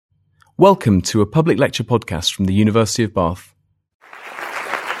Welcome to a public lecture podcast from the University of Bath.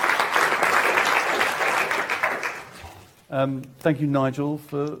 Thank you, Nigel,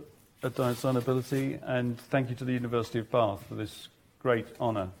 for designability, and thank you to the University of Bath for this great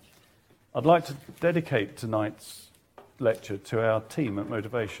honour. I'd like to dedicate tonight's lecture to our team at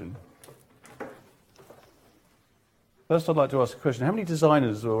Motivation. First, I'd like to ask a question. How many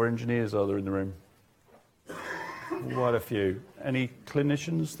designers or engineers are there in the room? Quite a few. Any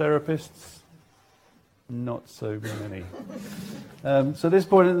clinicians, therapists? Not so many. So at this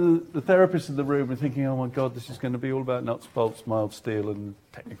point, the therapists in the room are thinking, oh my God, this is going to be all about nuts, bolts, mild steel and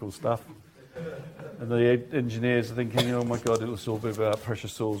technical stuff. And the engineers are thinking, oh my God, it'll all be about pressure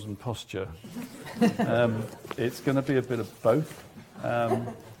sores and posture. It's going to be a bit of both.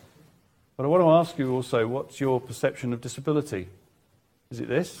 But I want to ask you also, what's your perception of disability? Is it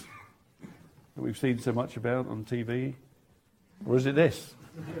this that we've seen so much about on TV? Or is it this?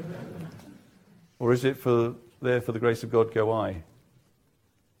 Or is it for the grace of God go I?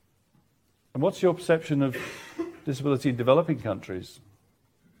 And what's your perception of disability in developing countries?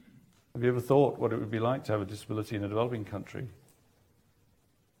 Have you ever thought what it would be like to have a disability in a developing country?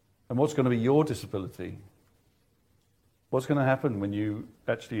 And what's going to be your disability? What's going to happen when you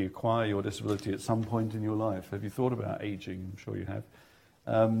actually acquire your disability at some point in your life? Have you thought about aging? I'm sure you have.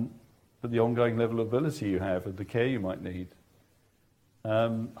 But the ongoing level of ability you have and the care you might need.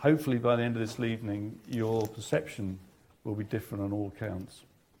 Hopefully by the end of this evening, your perception will be different on all counts.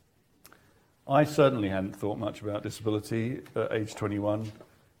 I certainly hadn't thought much about disability at age 21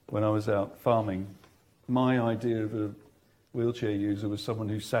 when I was out farming. My idea of a wheelchair user was someone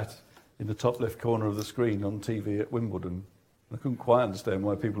who sat in the top left corner of the screen on TV at Wimbledon. I couldn't quite understand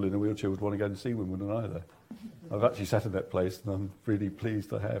why people in a wheelchair would want to go and see Wimbledon either. I've actually sat in that place and I'm really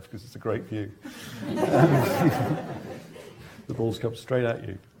pleased I have because it's a great view. The balls come straight at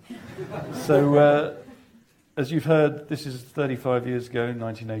you. So, as you've heard, this is 35 years ago,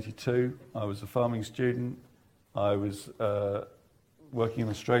 1982. I was a farming student. I was working in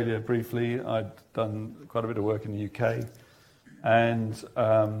Australia briefly. I'd done quite a bit of work in the UK. And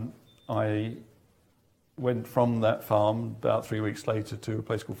I went from that farm about 3 weeks later to a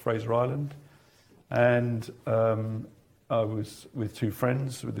place called Fraser Island. And I was with two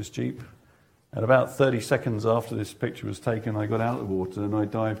friends with this Jeep. And about 30 seconds after this picture was taken, I got out of the water and I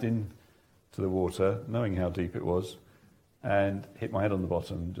dived into the water, knowing how deep it was, and hit my head on the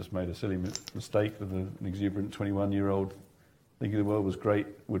bottom and just made a silly mistake that an exuberant 21-year-old thinking the world was great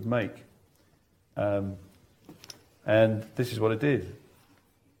would make. And this is what it did.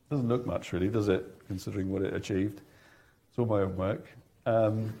 Doesn't look much really, does it, considering what it achieved? It's all my own work.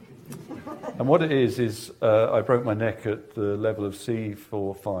 And what it is I broke my neck at the level of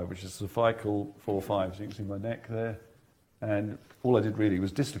C4-5, which is cervical 4-5. So you can see my neck there. And all I did really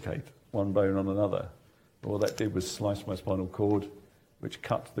was dislocate one bone on another. All that did was slice my spinal cord, which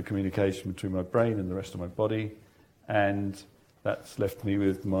cut the communication between my brain and the rest of my body. And that's left me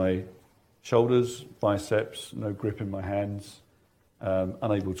with my shoulders, biceps, no grip in my hands,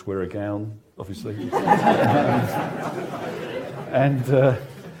 unable to wear a gown, obviously.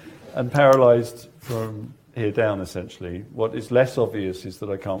 And paralysed from here down, essentially. What is less obvious is that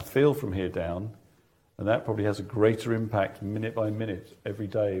I can't feel from here down, and that probably has a greater impact minute by minute every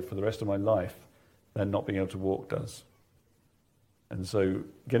day for the rest of my life than not being able to walk does. And so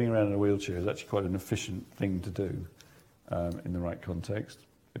getting around in a wheelchair is actually quite an efficient thing to do in the right context,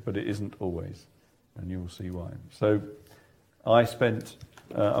 but it isn't always, and you'll see why. So I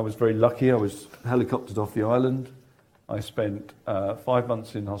was very lucky. I was helicoptered off the island. I spent 5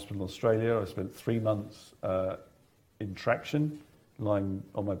 months in hospital in Australia. I spent 3 months in traction, lying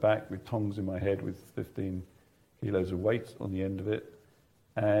on my back with tongs in my head with 15 kilos of weight on the end of it.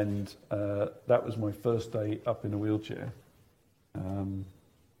 And that was my first day up in a wheelchair.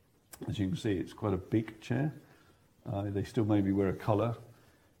 As you can see, it's quite a big chair. They still made me wear a collar.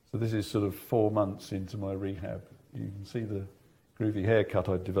 So this is sort of 4 months into my rehab. You can see the groovy haircut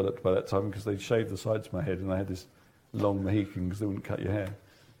I'd developed by that time because they'd shaved the sides of my head and I had this long Mohican because they wouldn't cut your hair.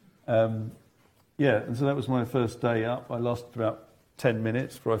 And so that was my first day up. I lasted about 10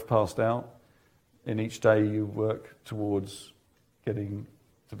 minutes before I passed out. And each day you work towards getting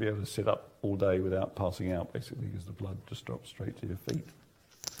to be able to sit up all day without passing out, basically, because the blood just drops straight to your feet.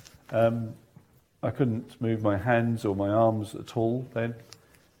 I couldn't move my hands or my arms at all then.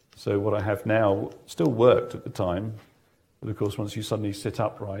 So what I have now still worked at the time. But of course, once you suddenly sit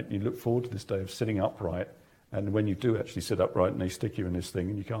upright, you look forward to this day of sitting upright. And when you do actually sit upright and they stick you in this thing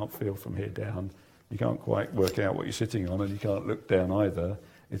and you can't feel from here down, you can't quite work out what you're sitting on and you can't look down either,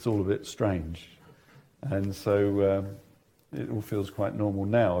 it's all a bit strange. And so it all feels quite normal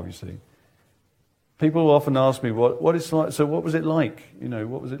now, obviously. People often ask me what it's like. So, what was it like? You know,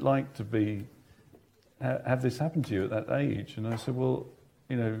 what was it like to have this happen to you at that age? And I said, well,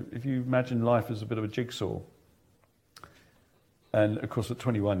 you know, if you imagine life as a bit of a jigsaw, and of course at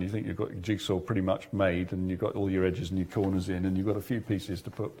 21 you think you've got your jigsaw pretty much made, and you've got all your edges and your corners in, and you've got a few pieces to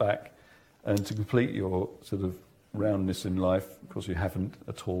put back, and to complete your sort of roundness in life. Of course, you haven't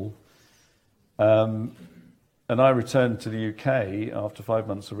at all. And I returned to the UK after 5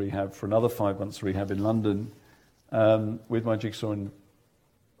 months of rehab for another 5 months of rehab in London, with my jigsaw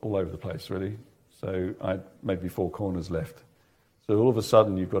all over the place, really. So I had maybe 4 corners left. So all of a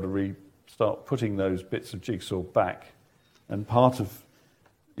sudden you've got to start putting those bits of jigsaw back. And part of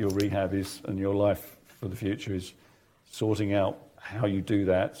your rehab and your life for the future is sorting out how you do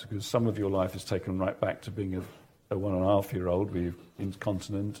that, because some of your life is taken right back to being a 1.5-year-old where you're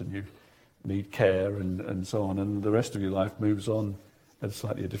incontinent and you need care and so on, and the rest of your life moves on at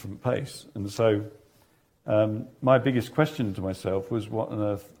slightly a different pace. And so my biggest question to myself was, what on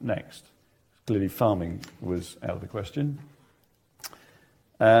earth next? Clearly farming was out of the question.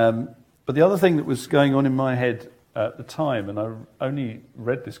 But the other thing that was going on in my head at the time, and I only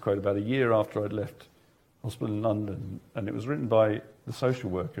read this quote about a year after I'd left hospital in London, and it was written by the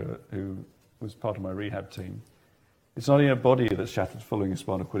social worker who was part of my rehab team. It's not only a body that's shattered following a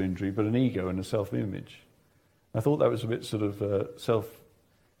spinal cord injury, but an ego and a self-image. I thought that was a bit sort of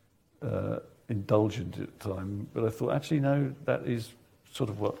self-indulgent at the time, but I thought, actually, no, that is sort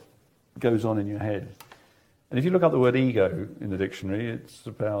of what goes on in your head. And if you look up the word ego in the dictionary, it's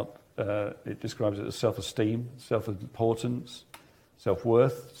about, it describes it as self-esteem, self-importance,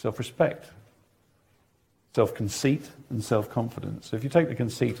 self-worth, self-respect, self-conceit, and self-confidence. So if you take the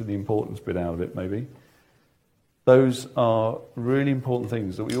conceit and the importance bit out of it, maybe, those are really important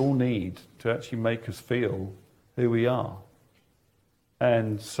things that we all need to actually make us feel who we are.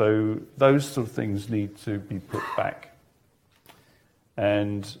 And so those sort of things need to be put back.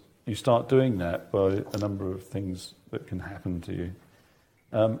 And you start doing that by a number of things that can happen to you.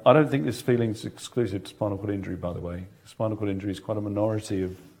 I don't think this feeling is exclusive to spinal cord injury, by the way. Spinal cord injury is quite a minority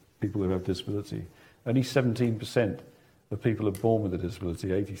of people who have disability. Only 17% of people are born with a disability,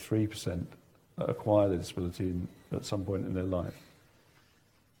 83% acquire the disability at some point in their life.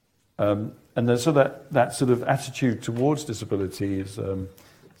 And there's that sort of attitude towards disability is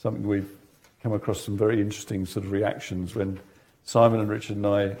something we've come across some very interesting sort of reactions when Simon and Richard and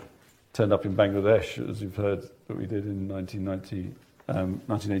I turned up in Bangladesh, as you've heard that we did in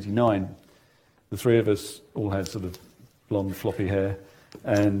 1989. The three of us all had sort of blonde, floppy hair,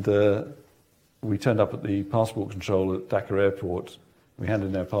 and we turned up at the passport control at Dhaka Airport. We handed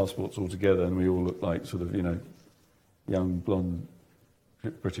in our passports all together, and we all looked like sort of, young, blonde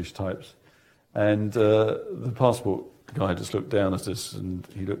British types. And the passport guy just looked down at us, and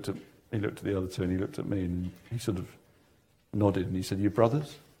he looked at the other two, and he looked at me, and he sort of nodded, and he said, "You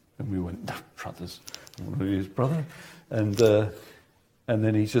brothers?" And we went, "No, brothers. Are you his brother?" And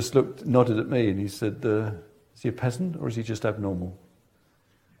then he just nodded at me, and he said, "Is he a peasant, or is he just abnormal?"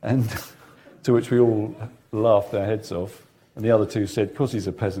 And to which we all laughed our heads off. And the other two said, "Of course he's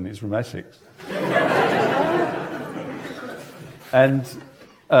a peasant, he's from Essex." And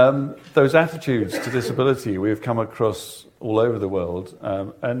those attitudes to disability we have come across all over the world,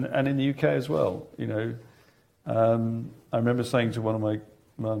 and in the UK as well. I remember saying to one of my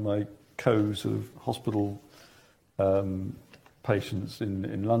sort of hospital patients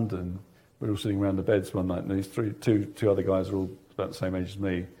in London, we were all sitting around the beds one night, and these two other guys are all about the same age as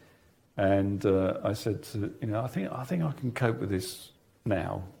me. And I said, I think I can cope with this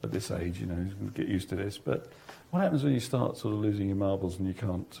now at this age. Get used to this. But what happens when you start sort of losing your marbles and you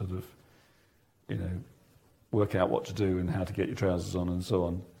can't sort of, work out what to do and how to get your trousers on and so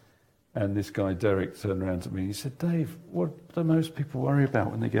on? And this guy Derek turned around to me and he said, "Dave, what do most people worry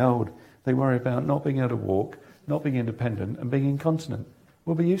about when they get old? They worry about not being able to walk, not being independent, and being incontinent.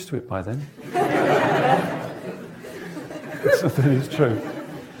 We'll be used to it by then." That is true.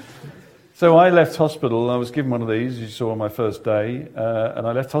 So I left hospital, and I was given one of these, you saw on my first day, and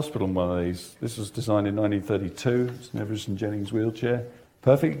I left hospital in one of these. This was designed in 1932. It's an Everest Jennings wheelchair.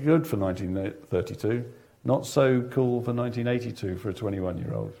 Perfectly good for 1932. Not so cool for 1982 for a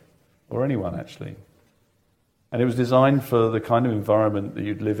 21-year-old, or anyone actually. And it was designed for the kind of environment that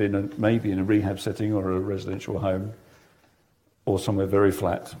you'd live in, maybe in a rehab setting or a residential home, or somewhere very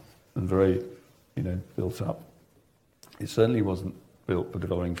flat and very, built up. It certainly wasn't built for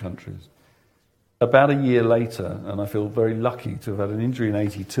developing countries. About a year later, and I feel very lucky to have had an injury in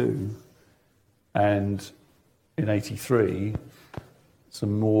 82, and in 83,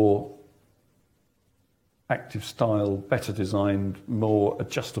 some more active style, better designed, more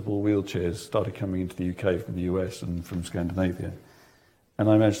adjustable wheelchairs started coming into the UK from the US and from Scandinavia. And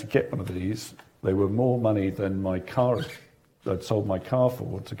I managed to get one of these. They were more money than my car, I'd sold my car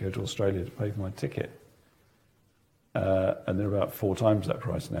for to go to Australia to pay for my ticket. And they're about 4 times that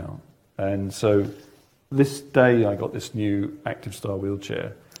price now. And so this day I got this new active style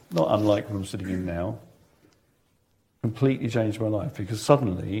wheelchair, not unlike what I'm sitting in now, completely changed my life because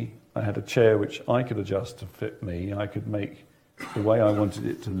suddenly I had a chair which I could adjust to fit me. I could make the way I wanted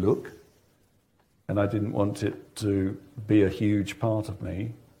it to look, and I didn't want it to be a huge part of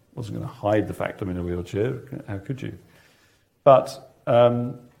me. I wasn't going to hide the fact I'm in a wheelchair. How could you? But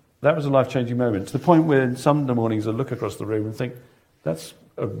that was a life-changing moment, to the point where some of the mornings I look across the room and think, that's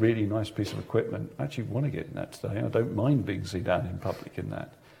a really nice piece of equipment. I actually want to get in that today. I don't mind being seen down in public in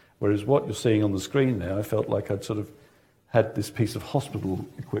that. Whereas what you're seeing on the screen there, I felt like I'd sort of had this piece of hospital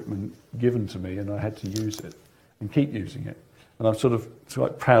equipment given to me and I had to use it and keep using it. And I'm sort of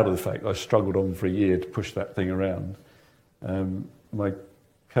quite proud of the fact that I struggled on for a year to push that thing around. My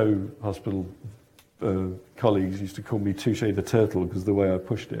co-hospital colleagues used to call me Touche the Turtle because of the way I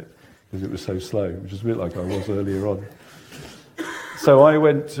pushed it, because it was so slow, which is a bit like I was earlier on. So I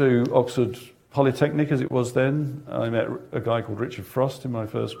went to Oxford Polytechnic, as it was then. I met a guy called Richard Frost in my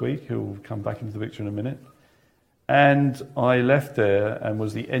first week, who will come back into the picture in a minute. And I left there and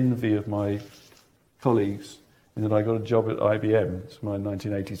was the envy of my colleagues in that I got a job at IBM. It's my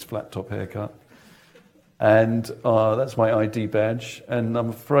 1980s flat top haircut. And that's my ID badge. And I'm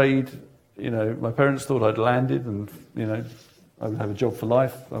afraid, my parents thought I'd landed and, I would have a job for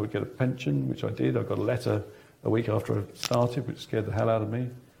life. I would get a pension, which I did. I got a letter a week after I started, which scared the hell out of me.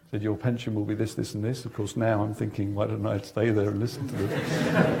 Said, your pension will be this, this, and this. Of course, now I'm thinking, why don't I stay there and listen to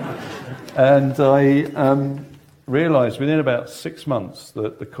this? And I realised within about 6 months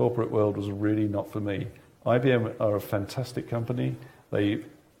that the corporate world was really not for me. IBM are a fantastic company. They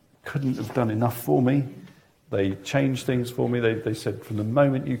couldn't have done enough for me. They changed things for me. They said, from the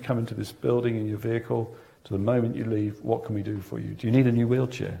moment you come into this building in your vehicle to the moment you leave, what can we do for you? Do you need a new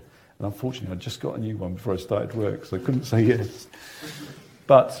wheelchair? And unfortunately, I just got a new one before I started work, so I couldn't say yes.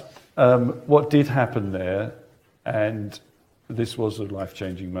 But what did happen there, and this was a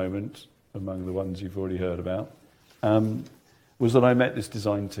life-changing moment among the ones you've already heard about, was that I met this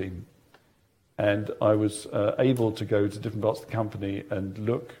design team. And I was able to go to different parts of the company and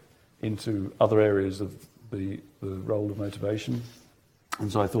look into other areas of the role of motivation.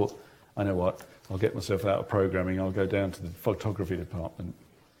 And so I thought, I know what, I'll get myself out of programming, I'll go down to the photography department.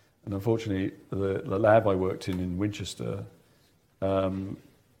 And unfortunately, the lab I worked in Winchester,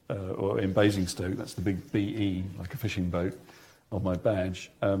 or in Basingstoke, that's the big BE, like a fishing boat, on my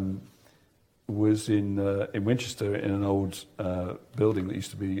badge, was in Winchester in an old building that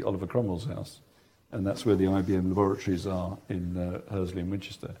used to be Oliver Cromwell's house. And that's where the IBM laboratories are in Hursley and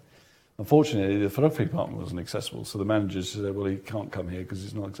Winchester. Unfortunately, the photography department wasn't accessible, so the managers said, well, he can't come here because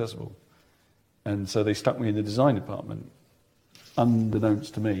it's not accessible. And so they stuck me in the design department.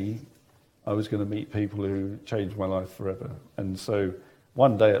 Unbeknownst to me, I was going to meet people who changed my life forever. And so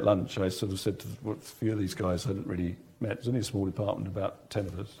one day at lunch, I sort of said to a few of these guys I hadn't really met, it was only a small department, about 10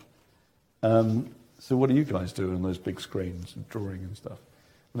 of us, so what do you guys do on those big screens and drawing and stuff?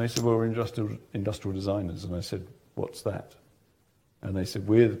 And they said, well, we're industrial designers. And I said, what's that? And they said,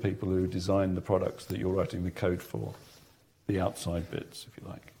 we're the people who design the products that you're writing the code for, the outside bits, if you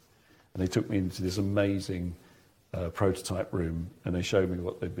like. And they took me into this amazing prototype room, and they showed me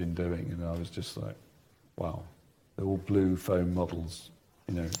what they'd been doing, and I was just like, wow. They're all blue foam models,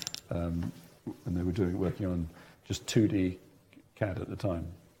 and they were working on just 2D CAD at the time.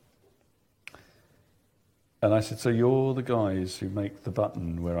 And I said, so you're the guys who make the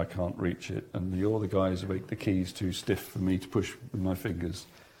button where I can't reach it, and you're the guys who make the keys too stiff for me to push with my fingers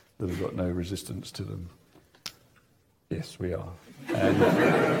that have got no resistance to them. Yes, we are.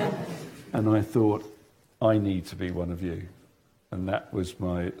 And I thought, I need to be one of you. And that was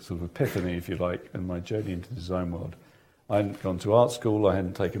my sort of epiphany, if you like, and my journey into the design world. I hadn't gone to art school, I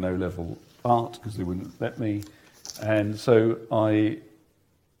hadn't taken O-level art because they wouldn't let me. And so I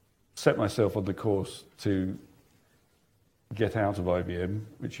set myself on the course to get out of IBM,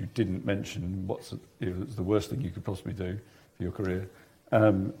 which you didn't mention, it's the worst thing you could possibly do for your career,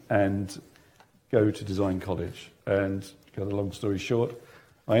 and go to design college. And to cut a long story short,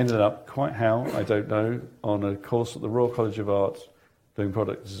 I ended up, quite how, I don't know, on a course at the Royal College of Art doing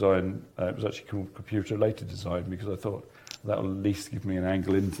product design. It was actually called computer-related design because I thought that will at least give me an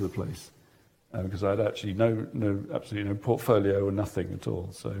angle into the place. Because I had actually absolutely no portfolio or nothing at all.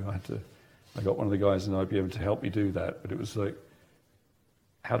 So I got one of the guys in IBM to help me do that. But it was like,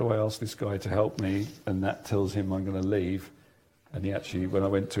 how do I ask this guy to help me? And that tells him I'm going to leave. And he actually, when I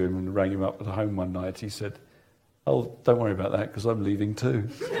went to him and rang him up at home one night, he said, "Oh, don't worry about that, because I'm leaving too,"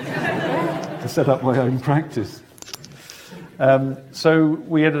 to set up my own practice. So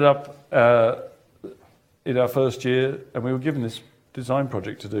we ended up in our first year, and we were given this design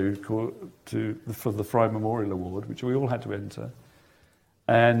project to do for the Fry Memorial Award, which we all had to enter.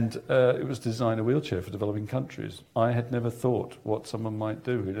 And it was to design a wheelchair for developing countries. I had never thought what someone might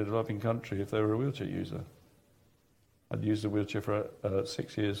do in a developing country if they were a wheelchair user. I'd used a wheelchair for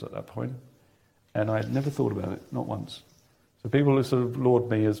 6 years at that point, and I had never thought about it, not once. So people sort of laud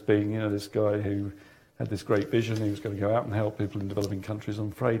me as being, this guy who had this great vision, he was going to go out and help people in developing countries. I'm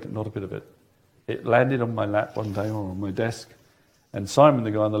afraid not a bit of it. It landed on my lap one day or on my desk, and Simon,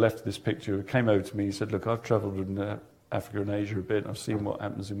 the guy on the left of this picture, came over to me. He said, "Look, I've travelled in Africa and Asia a bit, and I've seen what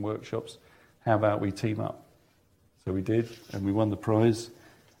happens in workshops. How about we team up?" So we did, and we won the prize.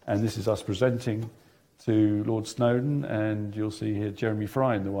 And this is us presenting to Lord Snowdon, and you'll see here Jeremy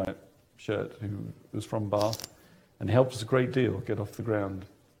Fry in the white shirt, who was from Bath, and helped us a great deal get off the ground.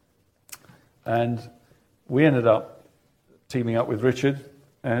 And we ended up teaming up with Richard,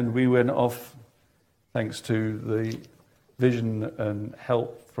 and we went off, thanks to the vision and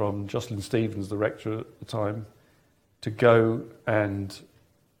help from Jocelyn Stevens, the rector at the time, to go and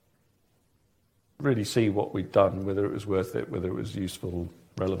really see what we'd done, whether it was worth it, whether it was useful,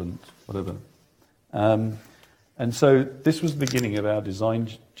 relevant, whatever. And so this was the beginning of our design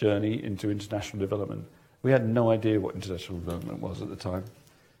journey into international development. We had no idea what international development was at the time.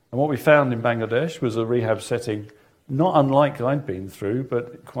 And what we found in Bangladesh was a rehab setting not unlike I'd been through,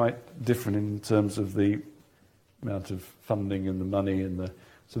 but quite different in terms of the amount of funding and the money.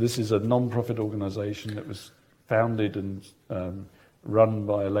 So this is a non-profit organisation that was founded and run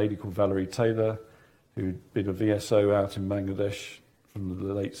by a lady called Valerie Taylor, who'd been a VSO out in Bangladesh from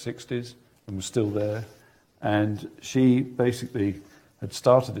the late 60s and was still there. And she basically had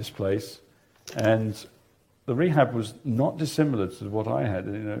started this place, and the rehab was not dissimilar to what I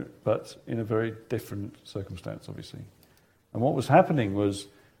had, but in a very different circumstance, obviously. And what was happening was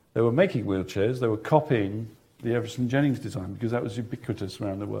they were making wheelchairs, they were copying the Everson Jennings design, because that was ubiquitous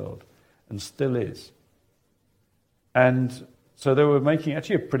around the world, and still is. And so they were making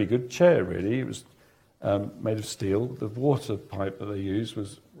actually a pretty good chair, really. It was made of steel. The water pipe that they used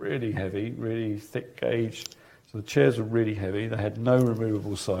was really heavy, really thick gauge. So the chairs were really heavy. They had no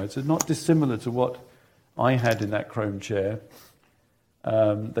removable sides. They're not dissimilar to what I had in that chrome chair.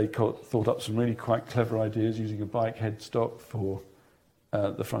 They thought up some really quite clever ideas using a bike headstock for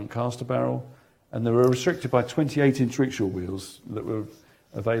the front caster barrel. And they were restricted by 28-inch rickshaw wheels that were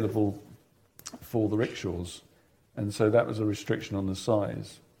available for the rickshaws. And so that was a restriction on the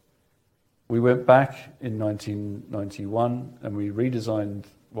size. We went back in 1991 and we redesigned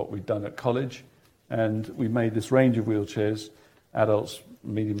what we'd done at college, and we made this range of wheelchairs, adults,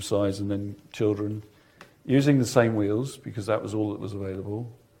 medium size, and then children, using the same wheels because that was all that was available.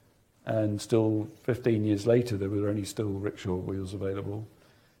 And still 15 years later, there were only still rickshaw wheels available.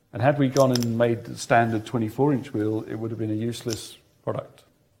 And had we gone and made the standard 24-inch wheel, it would have been a useless product.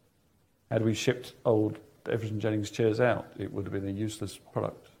 Had we shipped old Everson Jennings chairs out, it would have been a useless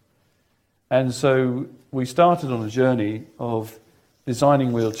product. And so we started on a journey of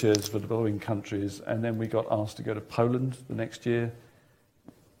designing wheelchairs for developing countries, and then we got asked to go to Poland the next year,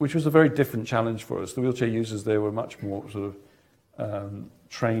 which was a very different challenge for us. The wheelchair users there were much more sort of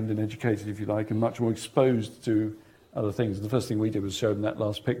trained and educated, if you like, and much more exposed to other things. And the first thing we did was show them that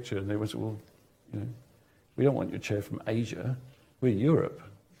last picture, and they went, "Well, we don't want your chair from Asia. We're Europe."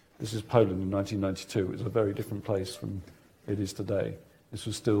 This is Poland in 1992. It was a very different place from it is today. This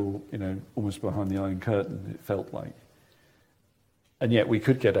was still, almost behind the Iron Curtain, it felt like. And yet we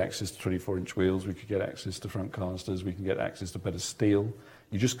could get access to 24-inch wheels, we could get access to front casters, we can get access to better steel.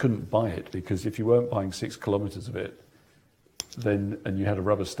 You just couldn't buy it, because if you weren't buying 6 kilometres of it, and you had a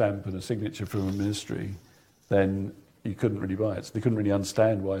rubber stamp and a signature from a ministry, then you couldn't really buy it. So they couldn't really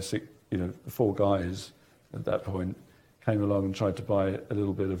understand why, the 4 guys at that point came along and tried to buy a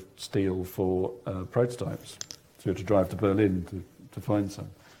little bit of steel for prototypes. So we had to drive to Berlin to find some.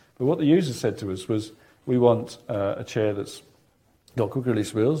 But what the users said to us was, we want a chair that's got quick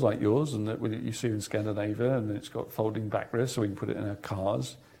release wheels like yours, and that you see in Scandinavia, and it's got folding backrests so we can put it in our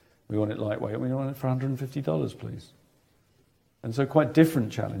cars. We want it lightweight, and we want it for $150, please. And so quite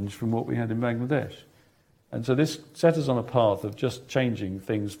different challenge from what we had in Bangladesh. And so this set us on a path of just changing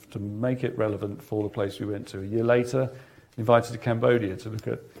things to make it relevant for the place we went to. A year later, invited to Cambodia to look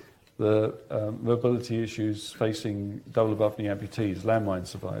at the mobility issues facing double above knee amputees, landmine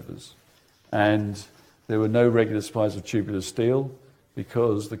survivors. And there were no regular supplies of tubular steel.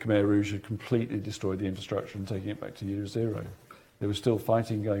 because the Khmer Rouge had completely destroyed the infrastructure and taking it back to year zero. There was still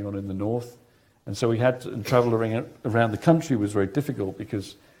fighting going on in the north, and so we had to travel around the country was very difficult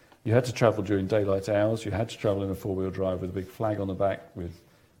because you had to travel during daylight hours, you had to travel in a four-wheel drive with a big flag on the back with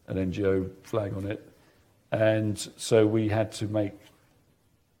an NGO flag on it, and so we had to make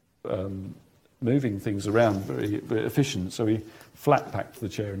moving things around very, very efficient. So we flat packed the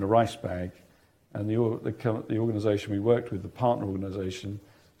chair in a rice bag, and the organisation we worked with, the partner organisation,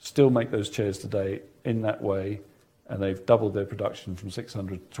 still make those chairs today in that way, and they've doubled their production from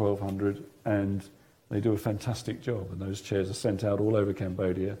 600 to 1,200, and they do a fantastic job. And those chairs are sent out all over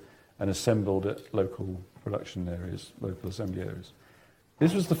Cambodia and assembled at local production areas, local assembly areas.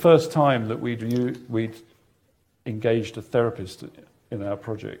 This was the first time that we'd engaged a therapist in our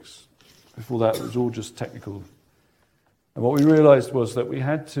projects. Before that, it was all just technical. And what we realised was that we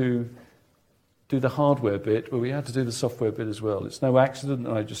had to do the hardware bit, but we had to do the software bit as well. It's no accident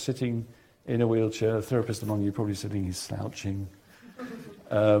that I'm just sitting in a wheelchair. A therapist among you probably sitting, he's slouching.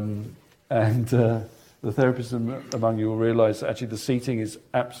 The therapist among you will realise that actually the seating is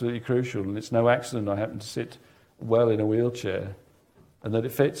absolutely crucial, and it's no accident I happen to sit well in a wheelchair and that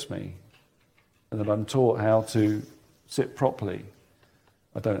it fits me and that I'm taught how to sit properly.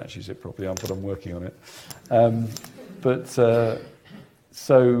 I don't actually sit properly, but I'm working on it.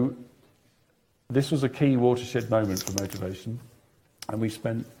 So this was a key watershed moment for Motivation, and we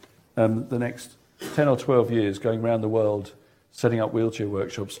spent the next 10 or 12 years going around the world setting up wheelchair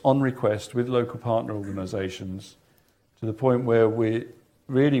workshops on request with local partner organisations, to the point where what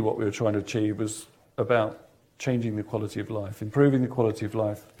we were trying to achieve was about changing the quality of life, improving the quality of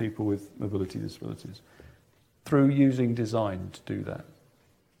life of people with mobility disabilities through using design to do that.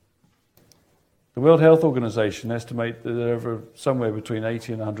 The World Health Organization estimates that there are somewhere between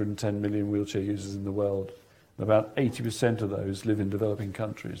 80 and 110 million wheelchair users in the world, and about 80% of those live in developing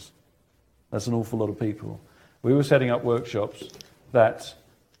countries. That's an awful lot of people. We were setting up workshops that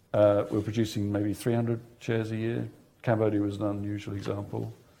were producing maybe 300 chairs a year. Cambodia was an unusual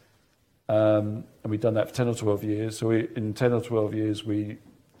example. And we'd done that for 10 or 12 years. So in 10 or 12 years, we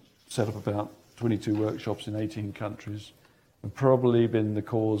set up about 22 workshops in 18 countries, and probably been the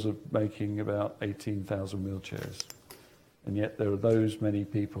cause of making about 18,000 wheelchairs. And yet there are those many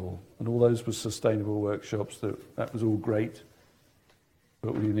people, and all those were sustainable workshops. That was all great,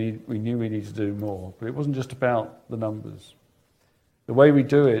 but we knew we needed to do more. But it wasn't just about the numbers. The way we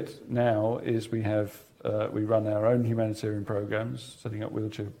do it now is we run our own humanitarian programs, setting up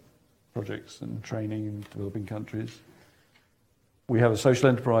wheelchair projects and training in developing countries. We have a social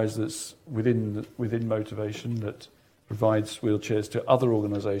enterprise that's within Motivation that provides wheelchairs to other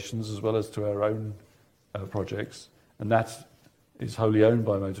organisations as well as to our own projects, and that is wholly owned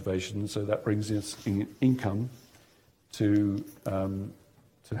by Motivation, so that brings us income to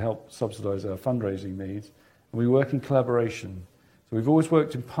help subsidise our fundraising needs. And we work in collaboration. So we've always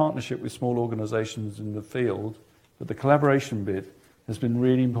worked in partnership with small organisations in the field, but the collaboration bit has been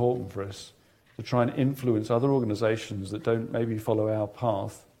really important for us to try and influence other organisations that don't maybe follow our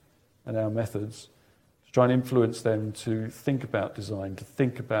path and our methods, to try and influence them to think about design, to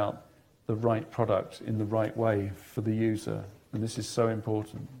think about the right product in the right way for the user. And this is so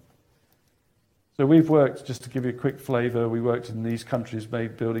important. So we've worked, just to give you a quick flavour, we worked in these countries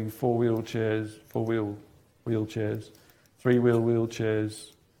building four-wheel wheelchairs, three-wheel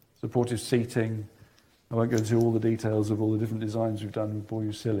wheelchairs, supportive seating. I won't go into all the details of all the different designs we've done and bore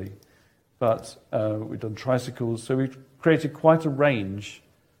you silly. But we've done tricycles. So we've created quite a range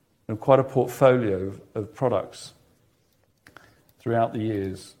and quite a portfolio of products throughout the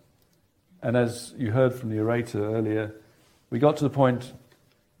years. And as you heard from the orator earlier, we got to the point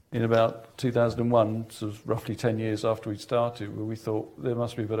in about 2001, sort of roughly 10 years after we started, where we thought there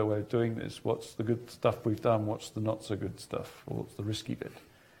must be a better way of doing this. What's the good stuff we've done? What's the not so good stuff? Or what's the risky bit?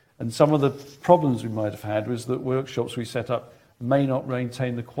 And some of the problems we might have had was that workshops we set up may not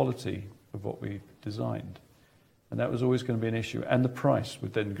maintain the quality of what we designed. And that was always going to be an issue. And the price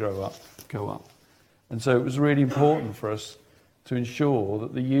would then go up. And so it was really important for us to ensure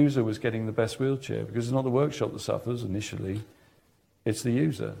that the user was getting the best wheelchair, because it's not the workshop that suffers initially, it's the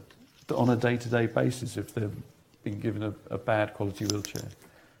user on a day-to-day basis if they've been given a bad quality wheelchair.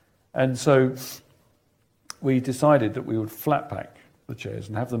 And so we decided that we would flat pack the chairs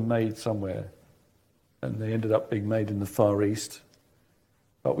and have them made somewhere, and they ended up being made in the Far East.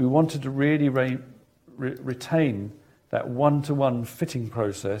 But we wanted to really retain that one-to-one fitting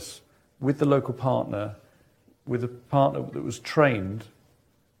process with the local partner, with a partner that was trained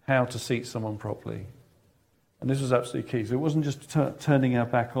how to seat someone properly. And this was absolutely key. So it wasn't just turning our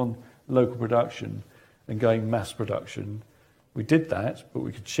back on local production and going mass production. We did that, but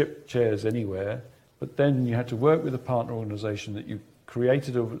we could ship chairs anywhere. But then you had to work with a partner organisation that you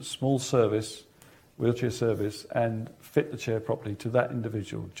created a small service, wheelchair service, and fit the chair properly to that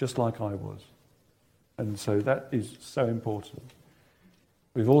individual, just like I was. And so that is so important.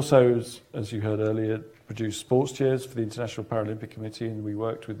 We've also, as you heard earlier, produced sports chairs for the International Paralympic Committee, and we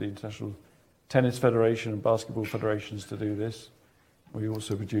worked with the International Tennis Federation and Basketball Federations to do this. We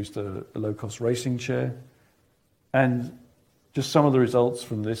also produced a low-cost racing chair. And just some of the results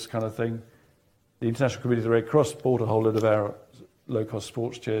from this kind of thing. The International Committee of the Red Cross bought a whole lot of our low-cost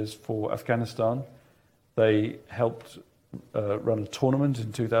sports chairs for Afghanistan. They helped run a tournament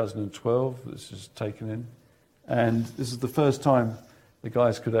in 2012. This is taken in. And this is the first time the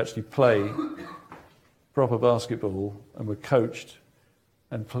guys could actually play proper basketball and were coached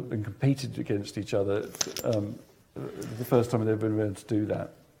and competed against each other. The first time they've been able to do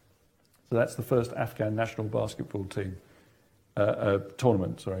that. So that's the first Afghan national basketball team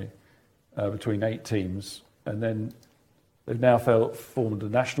tournament, between 8 teams. And then they've now formed a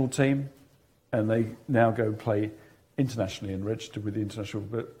national team, and they now go and play internationally and registered with the International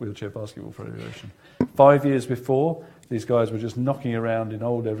Wheelchair Basketball Federation. 5 years before, these guys were just knocking around in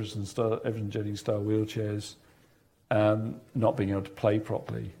old Everson Jennings style wheelchairs, not being able to play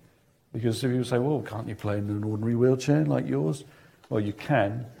properly. Because if you say, well, can't you play in an ordinary wheelchair like yours? Well, you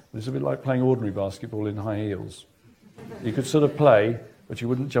can, but it's a bit like playing ordinary basketball in high heels. You could sort of play, but you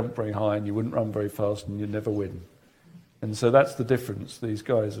wouldn't jump very high and you wouldn't run very fast and you'd never win. And so that's the difference. These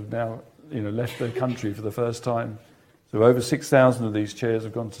guys have now, left their country for the first time. So over 6,000 of these chairs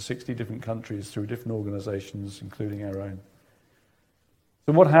have gone to 60 different countries through different organisations, including our own.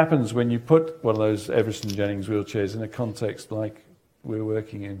 So what happens when you put one of those Everson Jennings wheelchairs in a context like we're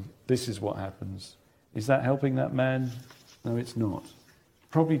working in? This is what happens. Is that helping that man? No, it's not.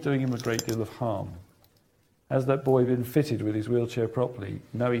 Probably doing him a great deal of harm. Has that boy been fitted with his wheelchair properly?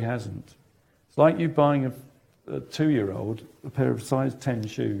 No, he hasn't. It's like you buying a 2-year-old a pair of size 10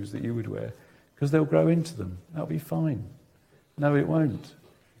 shoes that you would wear, because they'll grow into them. That'll be fine. No, it won't.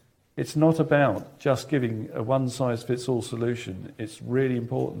 It's not about just giving a one-size-fits-all solution. It's really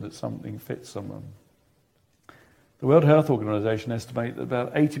important that something fits someone. The World Health Organization estimates that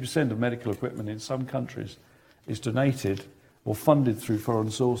about 80% of medical equipment in some countries is donated or funded through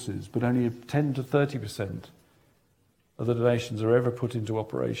foreign sources, but only 10 to 30% of the donations are ever put into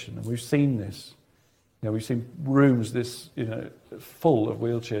operation. And we've seen this. We've seen rooms full of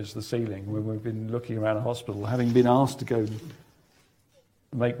wheelchairs to the ceiling when we've been looking around a hospital, having been asked to go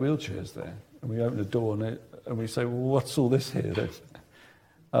make wheelchairs there. And we open the door and we say, well, what's all this here then?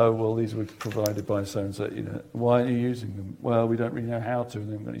 Oh, well, these were provided by so-and-so. Why are you using them? Well, we don't really know how to, and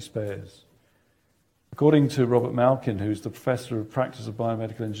they haven't got any spares. According to Robert Malkin, who's the Professor of Practice of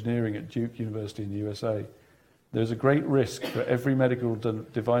Biomedical Engineering at Duke University in the USA, there's a great risk for every medical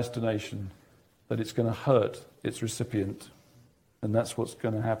device donation that it's going to hurt its recipient. And that's what's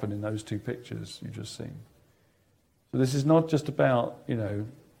going to happen in those 2 pictures you've just seen. So this is not just about,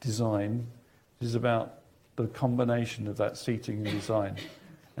 design. It is about the combination of that seating and design.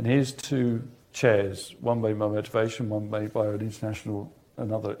 And here's 2 chairs, one made by Motivation, one made by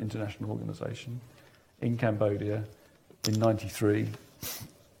another international organisation in Cambodia in '93.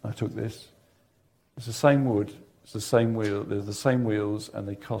 I took this. It's the same wood, it's the same wheel, they're the same wheels, and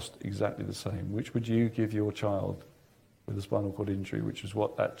they cost exactly the same. Which would you give your child with a spinal cord injury, which is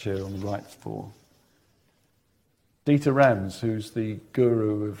what that chair on the right's for? Dieter Rams, who's the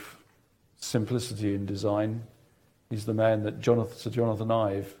guru of simplicity in design, he's the man that Sir Jonathan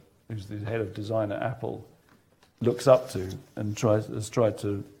Ive, who's the head of design at Apple, looks up to and has tried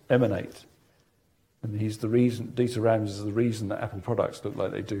to emanate. And he's the reason, Dieter Rams is the reason that Apple products look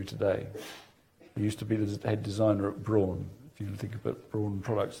like they do today. He used to be the head designer at Braun, if you think about Braun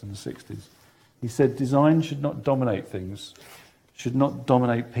products in the 60s. He said design should not dominate things, should not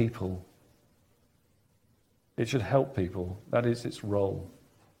dominate people. It should help people. That is its role.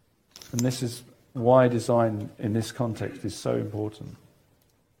 And this is why design in this context is so important.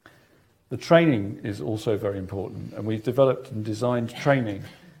 The training is also very important, and we've developed and designed training.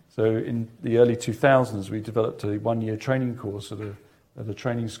 So in the early 2000s, we developed a 1-year training course at a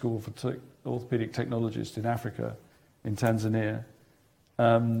training school for orthopedic technologists in Africa, in Tanzania,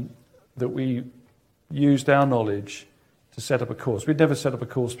 that we used our knowledge to set up a course. We'd never set up a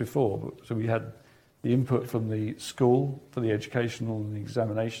course before, so we had the input from the school for the educational and the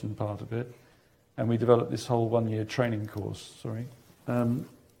examination part of it, and we developed this whole 1-year training course.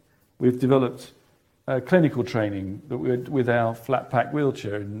 We've developed clinical training that with our flat pack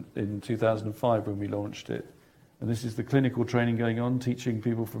wheelchair in 2005 when we launched it. And this is the clinical training going on, teaching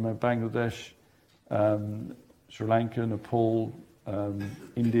people from Bangladesh, Sri Lanka, Nepal,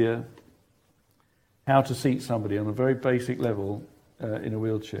 India, how to seat somebody on a very basic level in a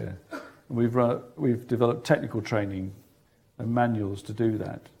wheelchair. And we've developed technical training and manuals to do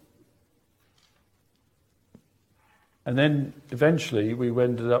that. And then eventually we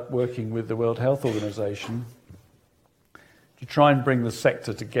ended up working with the World Health Organization to try and bring the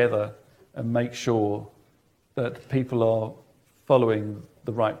sector together and make sure that people are following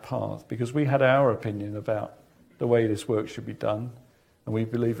the right path, because we had our opinion about the way this work should be done, and we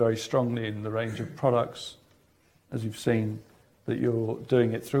believe very strongly in the range of products, as you've seen, that you're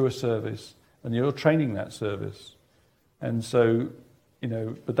doing it through a service and you're training that service. And so,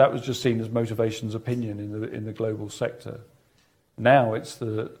 but that was just seen as motivation's opinion in the global sector. Now it's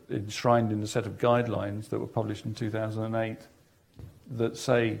enshrined in a set of guidelines that were published in 2008 that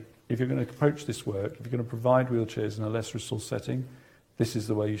say, if you're going to approach this work, if you're going to provide wheelchairs in a less resource setting, this is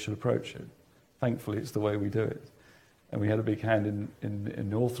the way you should approach it. Thankfully, it's the way we do it. And we had a big hand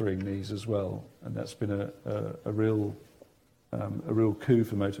in authoring these as well, and that's been a real coup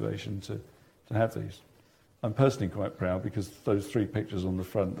for motivation to have these. I'm personally quite proud because those 3 pictures on the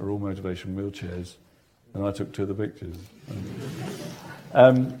front are all motivation wheelchairs, and I took 2 of the pictures.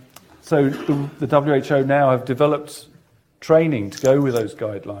 So the WHO now have developed training to go with those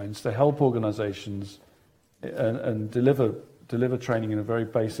guidelines to help organisations and deliver training in a very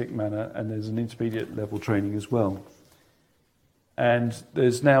basic manner, and there's an intermediate level training as well. And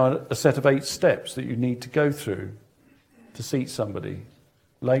there's now a set of 8 steps that you need to go through to seat somebody,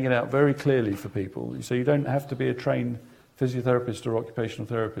 laying it out very clearly for people. So you don't have to be a trained physiotherapist or occupational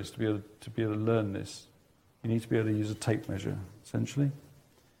therapist to be able to learn this. You need to be able to use a tape measure, essentially.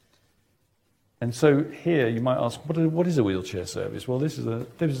 And so here you might ask, what is a wheelchair service? Well, this is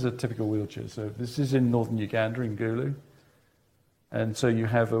a typical wheelchair service. This is in northern Uganda, in Gulu. And so you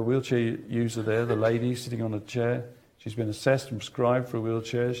have a wheelchair user there, the lady sitting on a chair. She's been assessed and prescribed for a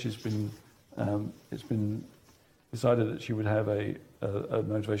wheelchair. It's been decided that she would have a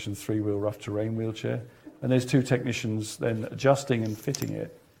Motivation 3-wheel rough terrain wheelchair. And there's 2 technicians then adjusting and fitting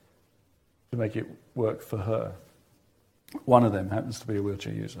it to make it work for her. One of them happens to be a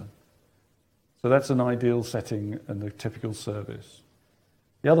wheelchair user. So that's an ideal setting and a typical service.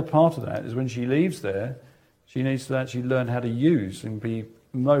 The other part of that is when she leaves there, she needs to actually learn how to use and be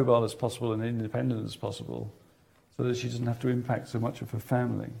mobile as possible and independent as possible so that she doesn't have to impact so much of her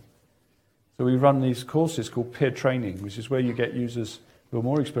family. So we run these courses called peer training, which is where you get users who are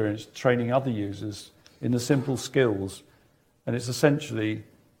more experienced training other users in the simple skills. And it's essentially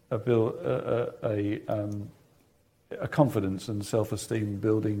a confidence and self-esteem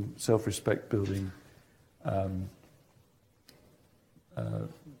building, self-respect building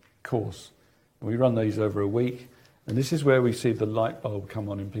course. And we run these over a week, and this is where we see the light bulb come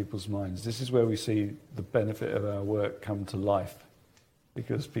on in people's minds. This is where we see the benefit of our work come to life,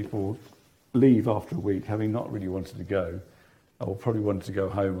 because people leave after a week having not really wanted to go, or probably wanted to go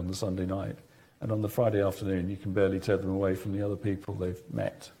home on the Sunday night, and on the Friday afternoon you can barely tear them away from the other people they've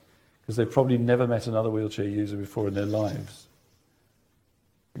met, because they've probably never met another wheelchair user before in their lives,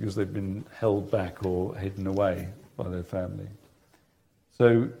 because they've been held back or hidden away by their family.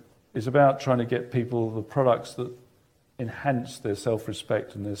 So it's about trying to get people the products that enhance their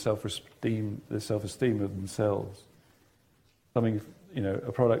self-respect and their self-esteem of themselves. Something,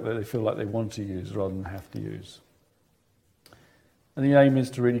 a product that they feel like they want to use rather than have to use. And the aim is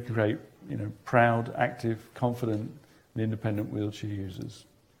to really create, proud, active, confident, and independent wheelchair users.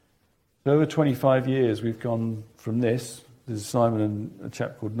 So over 25 years, we've gone from this. There's Simon and a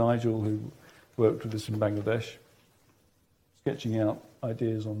chap called Nigel who worked with us in Bangladesh, sketching out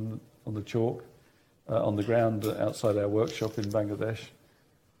ideas on the chalk, on the ground outside our workshop in Bangladesh,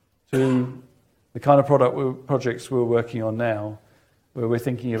 to the kind of projects we're working on now, where we're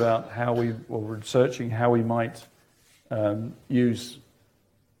thinking about we're researching how we might use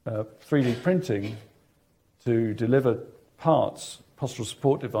 3D printing to deliver parts, postural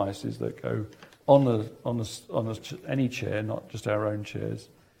support devices that go on any chair, not just our own chairs,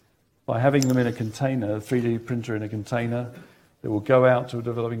 by having them in a container, a 3D printer in a container that will go out to a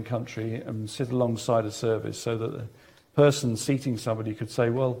developing country and sit alongside a service, so that the person seating somebody could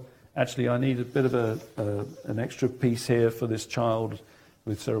say, well, actually I need a bit of an extra piece here for this child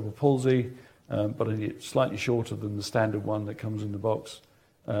with cerebral palsy, but I need it slightly shorter than the standard one that comes in the box,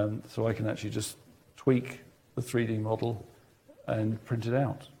 so I can actually just tweak the 3D model and print it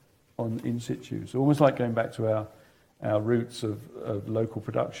out in situ. So almost like going back to our roots of local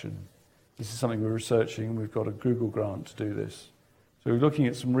production. This is something we're researching. We've got a Google grant to do this. So we're looking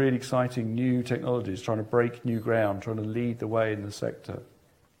at some really exciting new technologies, trying to break new ground, trying to lead the way in the sector.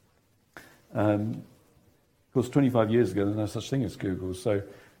 Of course, 25 years ago, there was no such thing as Google, so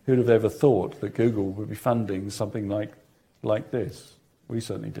who'd have ever thought that Google would be funding something like this? We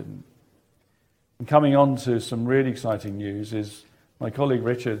certainly didn't. And coming on to some really exciting news is my colleague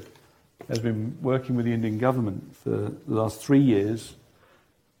Richard has been working with the Indian government for the last 3 years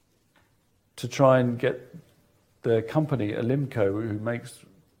to try and get their company, Alimco, who makes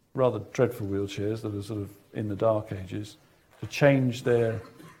rather dreadful wheelchairs that are sort of in the dark ages, to change their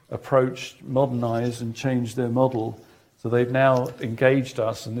approach, modernise and change their model. So they've now engaged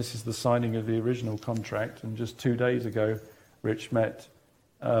us, and this is the signing of the original contract. And just 2 days ago, Rich met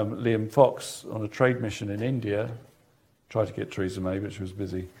Liam Fox on a trade mission in India, tried to get Theresa May, but she was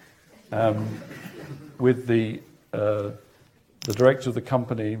busy, with the director of the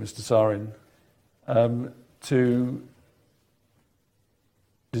company, Mr. Sarin, to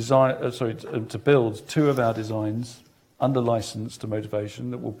to build 2 of our designs under license to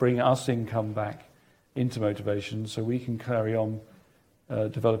Motivation that will bring us income back into Motivation so we can carry on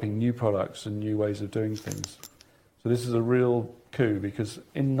developing new products and new ways of doing things. So this is a real coup, because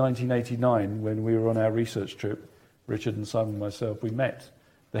in 1989, when we were on our research trip, Richard and Simon and myself, we met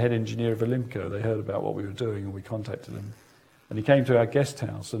the head engineer of Alimco. They heard about what we were doing and we contacted him. And he came to our guest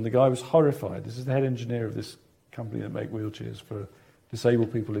house and the guy was horrified. This is the head engineer of this company that make wheelchairs for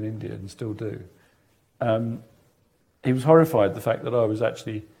disabled people in India and still do. He was horrified the fact that I was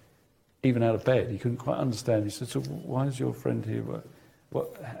actually even out of bed. He couldn't quite understand. He said, "So why is your friend here?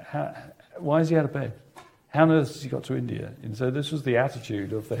 Why is he out of bed? How on earth has he got to India?" And so this was the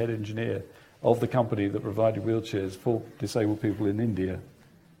attitude of the head engineer of the company that provided wheelchairs for disabled people in India.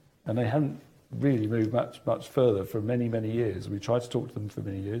 And they hadn't really moved much further for many, many years. We tried to talk to them for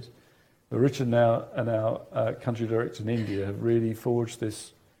many years. But Richard now and our country director in India have really forged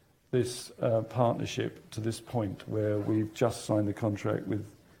this partnership to this point where we've just signed a contract with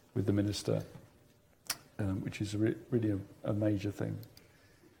the minister, which is really a major thing.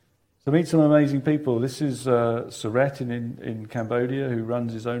 So meet some amazing people. This is Suret in Cambodia, who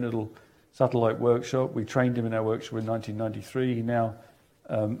runs his own little satellite workshop. We trained him in our workshop in 1993. He now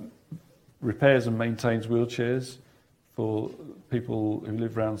repairs and maintains wheelchairs for people who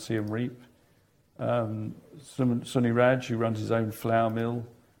live around Siem Reap. Sunny Raj, who runs his own flour mill.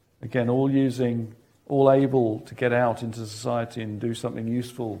 Again, all able to get out into society and do something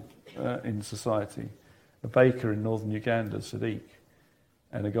useful in society. A baker in northern Uganda, Sadiq,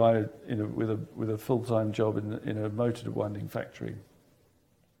 and a guy with a full-time job in a motor winding factory.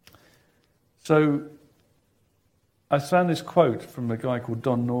 So I found this quote from a guy called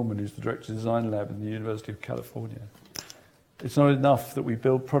Don Norman, who's the director of the Design Lab in the University of California. It's not enough that we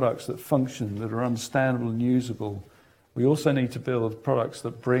build products that function, that are understandable and usable. We also need to build products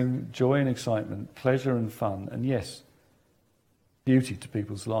that bring joy and excitement, pleasure and fun, and yes, beauty to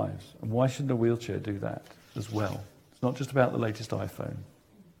people's lives. And why shouldn't a wheelchair do that as well? It's not just about the latest iPhone.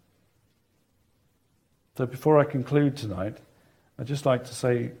 So before I conclude tonight, I'd just like to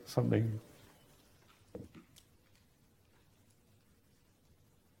say something.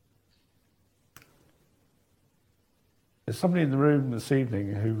 There's somebody in the room this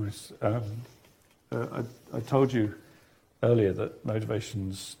evening who was, I told you earlier that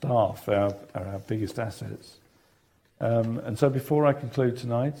Motivation's staff are our biggest assets. And so before I conclude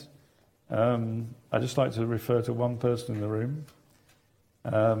tonight, I'd just like to refer to one person in the room.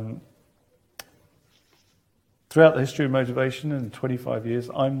 Throughout the history of Motivation in 25 years,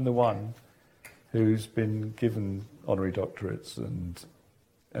 I'm the one who's been given honorary doctorates and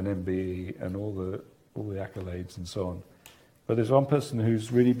an MBE and all the accolades and so on. But there's one person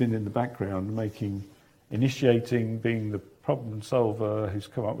who's really been in the background, initiating, being the problem solver, who's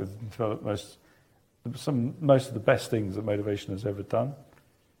come up with and developed most of the best things that Motivation has ever done.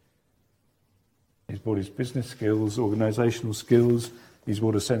 He's brought his business skills, organisational skills. He's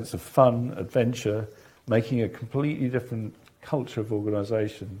brought a sense of fun, adventure, making a completely different culture of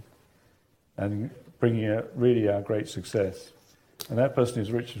organisation and bringing out really our great success. And that person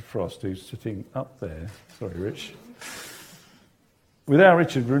is Richard Frost, who's sitting up there. Sorry, Rich. Without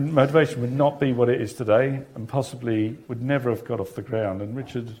Richard, Motivation would not be what it is today and possibly would never have got off the ground. And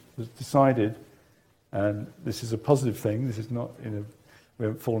Richard has decided, and this is a positive thing, this is not, we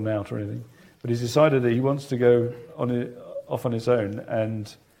haven't fallen out or anything, but he's decided that he wants to go off on his own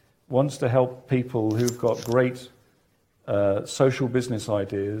and wants to help people who've got great social business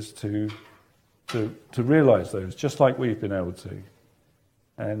ideas to realise those, just like we've been able to.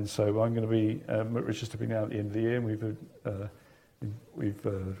 And so I'm going to be, Richard's stepping down at the end of the year, and we've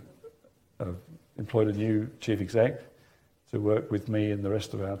employed a new chief exec to work with me and the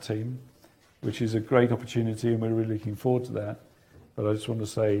rest of our team, which is a great opportunity, and we're really looking forward to that. But I just want to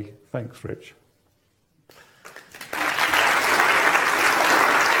say thanks, Rich.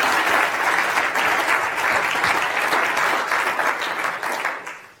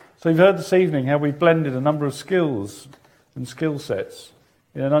 So you've heard this evening how we've blended a number of skills and skill sets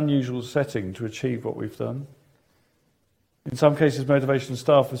in an unusual setting to achieve what we've done. In some cases, motivation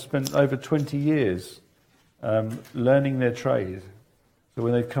staff have spent over 20 years learning their trade. So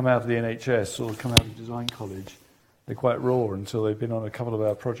when they've come out of the NHS or come out of design college, they're quite raw until they've been on a couple of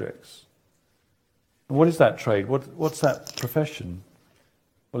our projects. And what is that trade? What's that profession?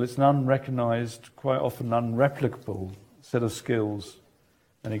 Well, it's an unrecognised, quite often unreplicable set of skills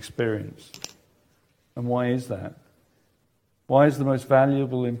and experience. And why is that? Why is the most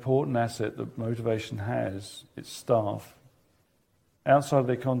valuable, important asset that motivation has its staff? Outside of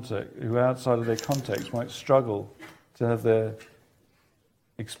their context might struggle to have their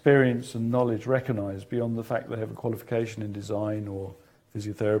experience and knowledge recognised beyond the fact they have a qualification in design or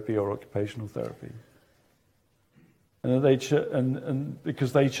physiotherapy or occupational therapy. And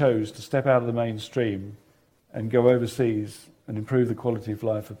because they chose to step out of the mainstream and go overseas and improve the quality of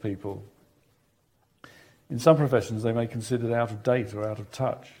life of people. In some professions, they may consider it out of date or out of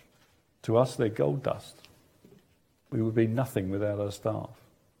touch. To us, they're gold dust. We would be nothing without our staff.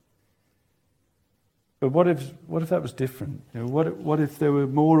 But what if that was different? What if there were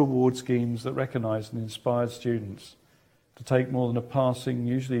more award schemes that recognised and inspired students to take more than a passing,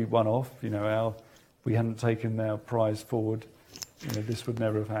 usually one-off? We hadn't taken our prize forward. This would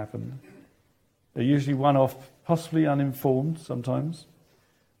never have happened. They're usually one-off, possibly uninformed sometimes.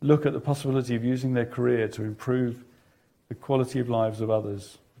 Look at the possibility of using their career to improve the quality of lives of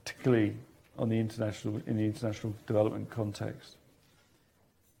others, particularly in the international development context.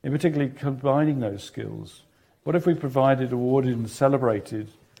 In particularly combining those skills. What if we provided, awarded and celebrated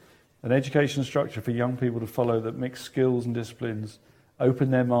an education structure for young people to follow that mixed skills and disciplines,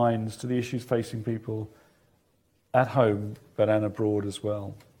 open their minds to the issues facing people at home but and abroad as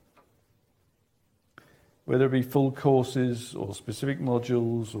well? Whether it be full courses or specific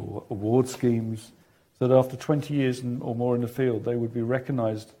modules or award schemes, so that after 20 years or more in the field, they would be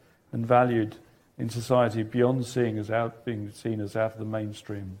recognised and valued in society beyond being seen as out of the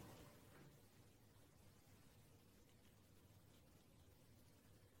mainstream.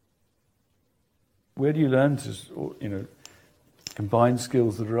 Where do you learn to, combine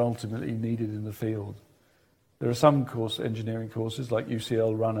skills that are ultimately needed in the field? There are some engineering courses, like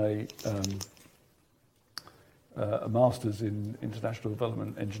UCL run a master's in international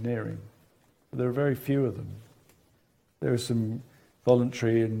development engineering, but there are very few of them. There are some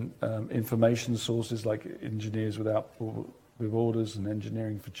voluntary and information sources like Engineers Without Borders and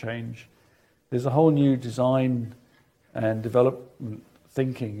Engineering for Change. There's a whole new design and development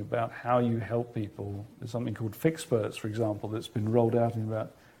thinking about how you help people. There's something called Fixperts, for example, that's been rolled out in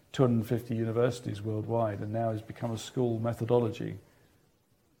about 250 universities worldwide and now has become a school methodology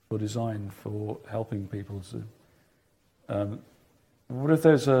for design for helping people to... what if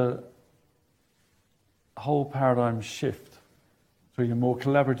there's a whole paradigm shift between a more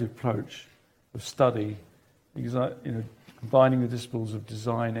collaborative approach of study, combining the disciplines of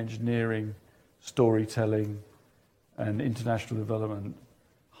design, engineering, storytelling, and international development,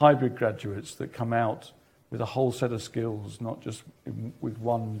 hybrid graduates that come out with a whole set of skills, not just with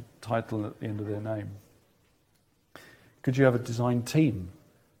one title at the end of their name? Could you have a design team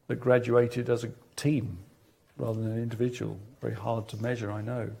that graduated as a team rather than an individual? Very hard to measure, I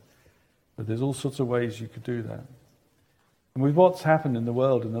know. But there's all sorts of ways you could do that. And with what's happened in the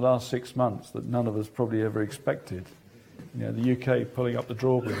world in the last 6 months that none of us probably ever expected, the UK pulling up the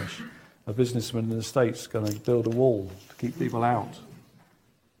drawbridge, a businessman in the States going to build a wall to keep people out.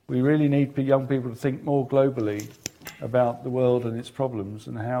 We really need young people to think more globally about the world and its problems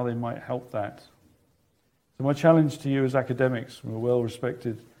and how they might help that. So my challenge to you as academics from a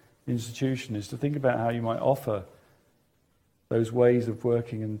well-respected institution is to think about how you might offer those ways of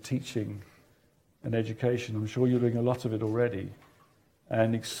working and teaching and education. I'm sure you're doing a lot of it already,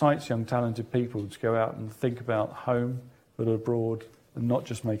 and excites young talented people to go out and think about home but abroad, and not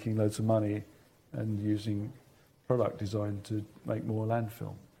just making loads of money and using product design to make more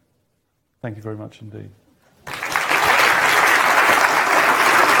landfill. Thank you very much indeed.